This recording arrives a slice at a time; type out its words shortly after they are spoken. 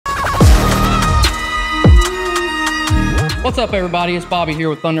What's up, everybody? It's Bobby here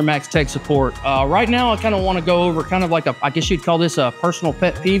with ThunderMax Tech Support. Right now, I kind of want to go over kind of like I guess you'd call this a personal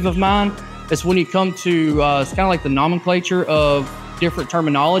pet peeve of mine. It's when you come to, it's kind of like the nomenclature of different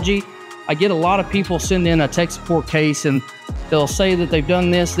terminology. I get a lot of people send in a tech support case and they'll say that they've done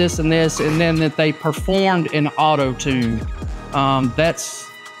this, this, and this, and then that they performed in AutoTune. That's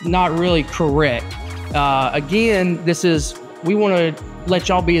not really correct. Again, we want to let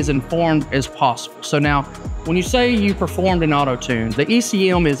y'all be as informed as possible. So now, when you say you performed in AutoTune, the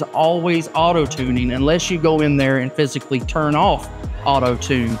ECM is always auto-tuning unless you go in there and physically turn off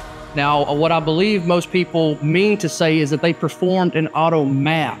AutoTune. Now, what I believe most people mean to say is that they performed an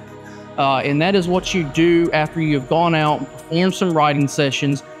AutoMap. And that is what you do after you've gone out and performed some writing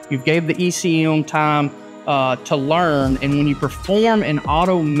sessions. You've gave the ECM time to learn. And when you perform an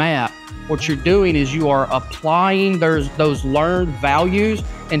AutoMap, what you're doing is you are applying those learned values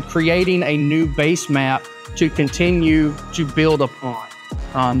and creating a new base map to continue to build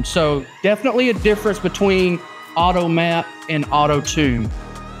upon. So definitely a difference between AutoMap and AutoTune.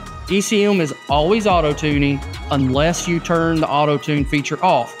 ECM is always auto-tuning unless you turn the auto-tune feature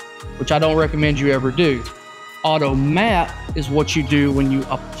off, which I don't recommend you ever do. AutoMap is what you do when you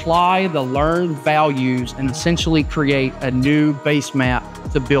apply the learned values and essentially create a new base map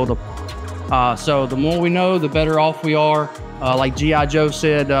to build upon. So the more we know, the better off we are. Like G.I. Joe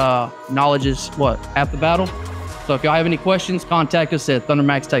said, knowledge is what? Half the battle. So if y'all have any questions, contact us at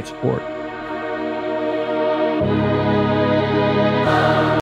ThunderMax Tech Support.